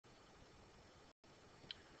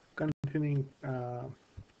continuing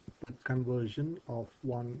the conversion of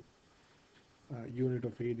one unit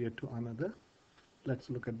of area to another. Let's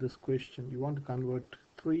look at this question. You want to convert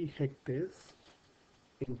 3 hectares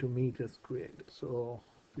into meters squared. So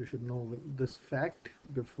you should know this fact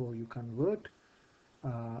before you convert.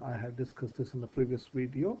 I have discussed this in the previous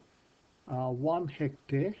video. 1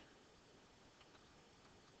 hectare,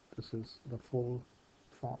 this is the full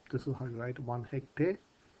form. This is how you write 1 hectare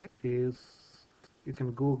is, you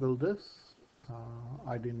can Google this.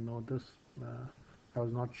 I didn't know this. I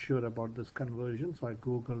was not sure about this conversion, so I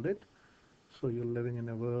Googled it. So you're living in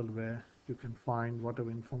a world where you can find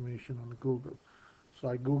whatever information on Google. So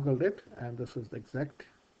I Googled it, and this is the exact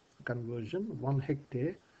conversion. 1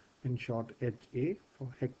 hectare, in short HA for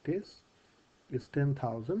hectares, is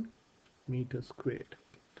 10,000 meters squared.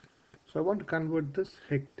 So I want to convert this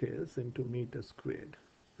hectares into meters squared.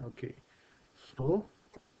 Okay, so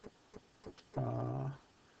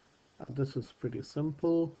this is pretty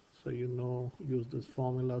simple. So use this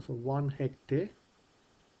formula. So 1 hectare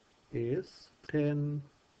is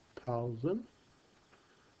 10,000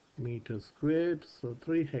 meters squared. So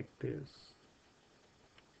 3 hectares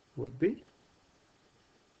would be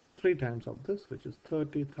 3 times of this, which is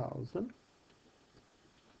 30,000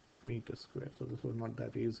 meters squared. So this was not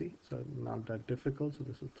that easy, so not that difficult. So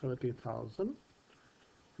this is 30,000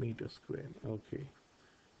 meters squared. Okay.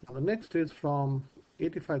 Now the next is from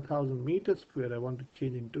 85,000 meters squared. I want to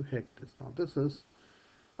change into hectares. Now this is,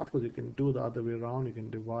 of course, you can do the other way around. You can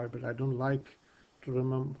divide, but I don't like to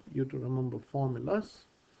remember formulas.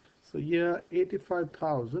 So here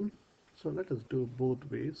 85,000. So let us do both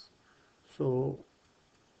ways. So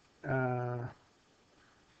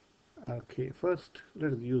okay, first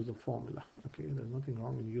let us use the formula. Okay, there's nothing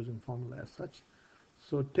wrong in using formula as such.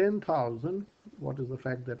 So 10,000, what is the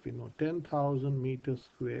fact that we know? 10,000 meters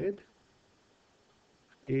squared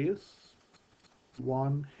is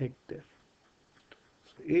 1 hectare.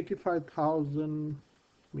 So 85,000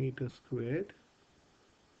 meters squared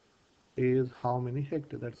is how many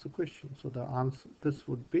hectares? That's the question. So the answer, this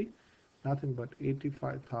would be nothing but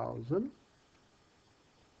 85,000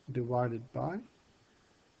 divided by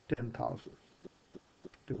 10,000.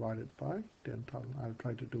 Divided by 10,000. I'll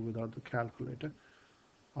try to do without the calculator.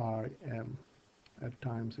 I am at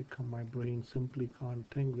times my brain simply can't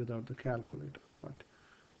think without the calculator, but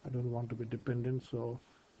I don't want to be dependent, so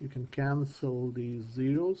you can cancel these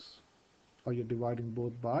zeros, or you're dividing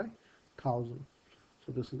both by 1,000.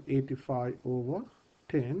 So this is 85 over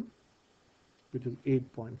 10, which is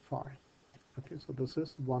 8.5. Okay, so this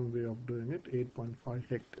is one way of doing it, 8.5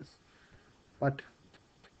 hectares. But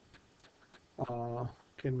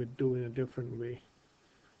can we do in a different way?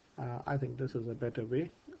 I think this is a better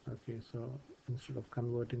way. Okay, so instead of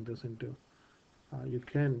converting this into, you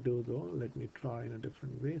can do though, let me try in a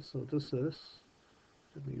different way. So this is,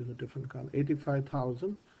 let me use a different color,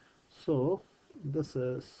 85,000. So this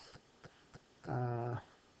is,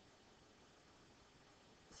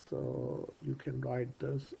 so you can write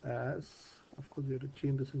this as, of course you have to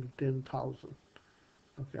change this into 10,000.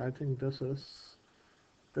 Okay, I think this is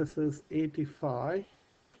 85.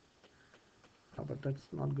 But that's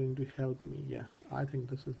not going to help me. Yeah, I think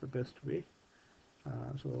this is the best way.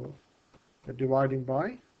 So we're dividing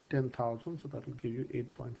by 10,000, so that will give you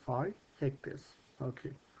 8.5 hectares.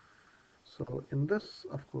 Okay, so in this,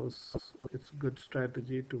 of course, it's a good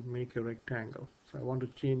strategy to make a rectangle. So I want to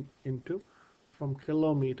change into from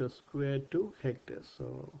kilometers squared to hectares.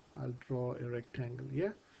 So I'll draw a rectangle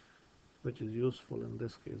here, which is useful in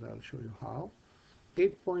this case. I'll show you how.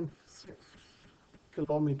 8.6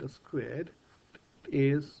 kilometers squared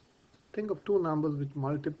is, think of two numbers which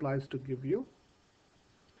multiplies to give you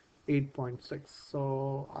 8.6.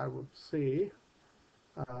 So I would say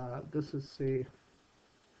this is, say,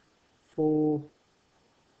 4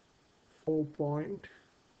 point.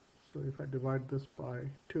 So if I divide this by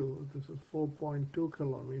 2, this is 4.2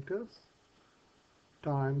 kilometers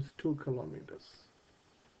times 2 kilometers.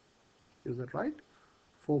 Is that right?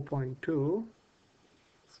 4.2.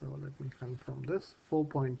 So let me confirm this.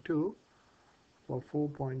 4.2. For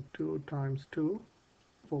 4.2 times 2,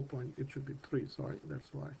 it should be 3, sorry, that's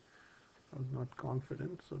why I was not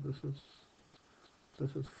confident. So this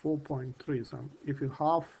is 4.3. So if you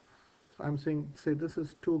half, so I'm saying, say this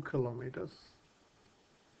is 2 kilometers.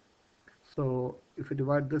 So if you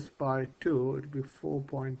divide this by 2, it will be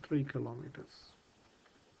 4.3 kilometers.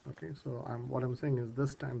 Okay, so what I'm saying is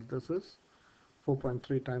this times this is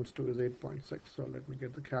 4.3 times 2 is 8.6. So let me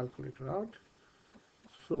get the calculator out.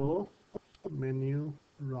 So menu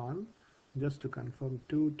run, just to confirm,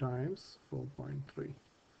 2 times 4.3.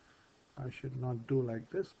 I should not do like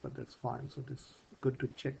this, but that's fine. So this is good to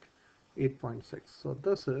check. 8.6. So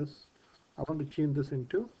this is, I want to change this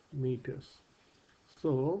into meters.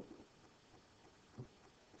 So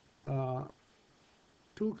uh,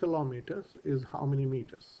 2 kilometers is how many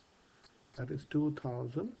meters? That is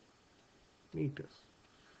 2000 meters.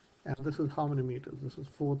 And this is how many meters? This is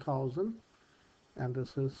 4000, and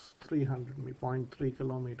this is 300. 0.3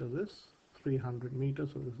 kilometers is 300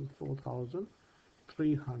 meters, so this is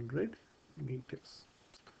 4300 meters.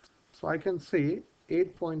 So I can say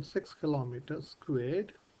 8.6 kilometers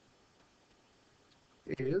squared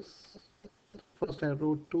is, first I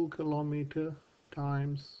wrote 2 kilometer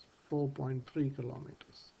times 4.3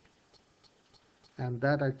 kilometers, and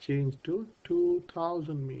that I changed to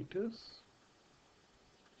 2000 meters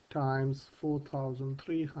times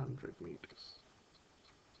 4300 meters.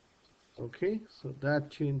 Okay, so that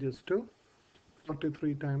changes to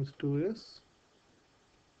 43 times 2 is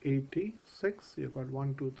 86. You got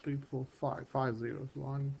 1, 2, 3, 4, 5, 5 zeros.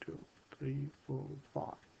 1, 2, 3, 4, 5.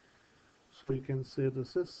 So you can say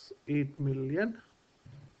this is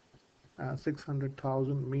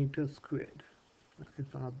 8,600,000 meters squared. Okay,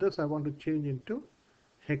 so now this I want to change into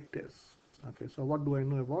hectares. Okay, so what do I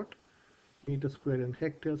know about meter squared and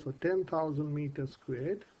hectares? So 10,000 meters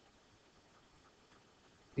squared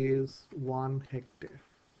is 1 hectare.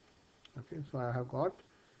 Okay, so I have got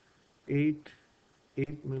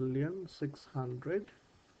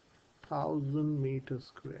 8,600,000 meters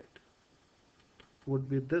squared would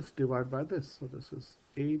be this divided by this. So this is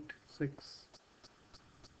 8, 6,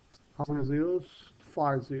 how many zeros?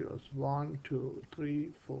 5 zeros. 1, 2,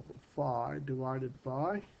 3, 4, 5 divided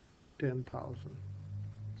by 10,000.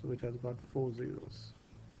 So it has got 4 zeros.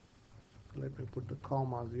 Let me put the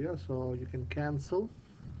commas here so you can cancel.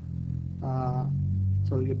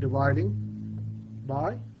 So you're dividing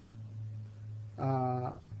by,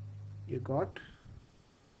 you got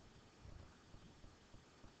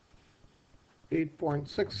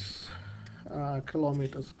 8.6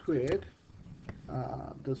 kilometers squared.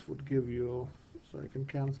 This would give you, so I can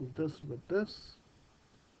cancel this with this.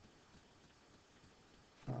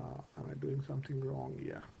 Am I doing something wrong?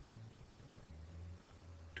 Yeah.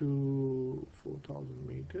 To 4,000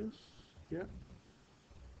 meters. Yeah.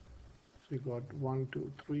 So you got 1,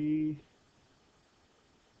 2, 3,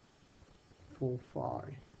 4,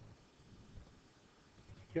 5.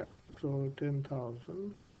 Yeah. So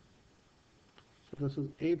 10,000. So this is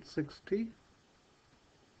 860.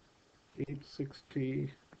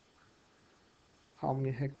 860. How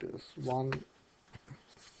many hectares? One.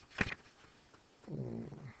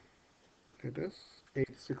 It is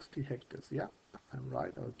 860 hectares. Yeah, I'm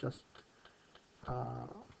right. I was just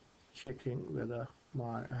checking whether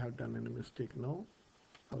I have done any mistake. No,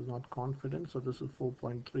 I was not confident. So this is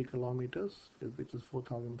 4.3 kilometers, which is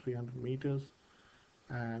 4,300 meters,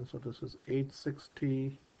 and so this is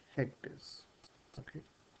 860 hectares. Okay.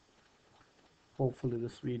 Hopefully,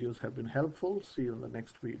 this videos have been helpful. See you in the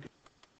next video.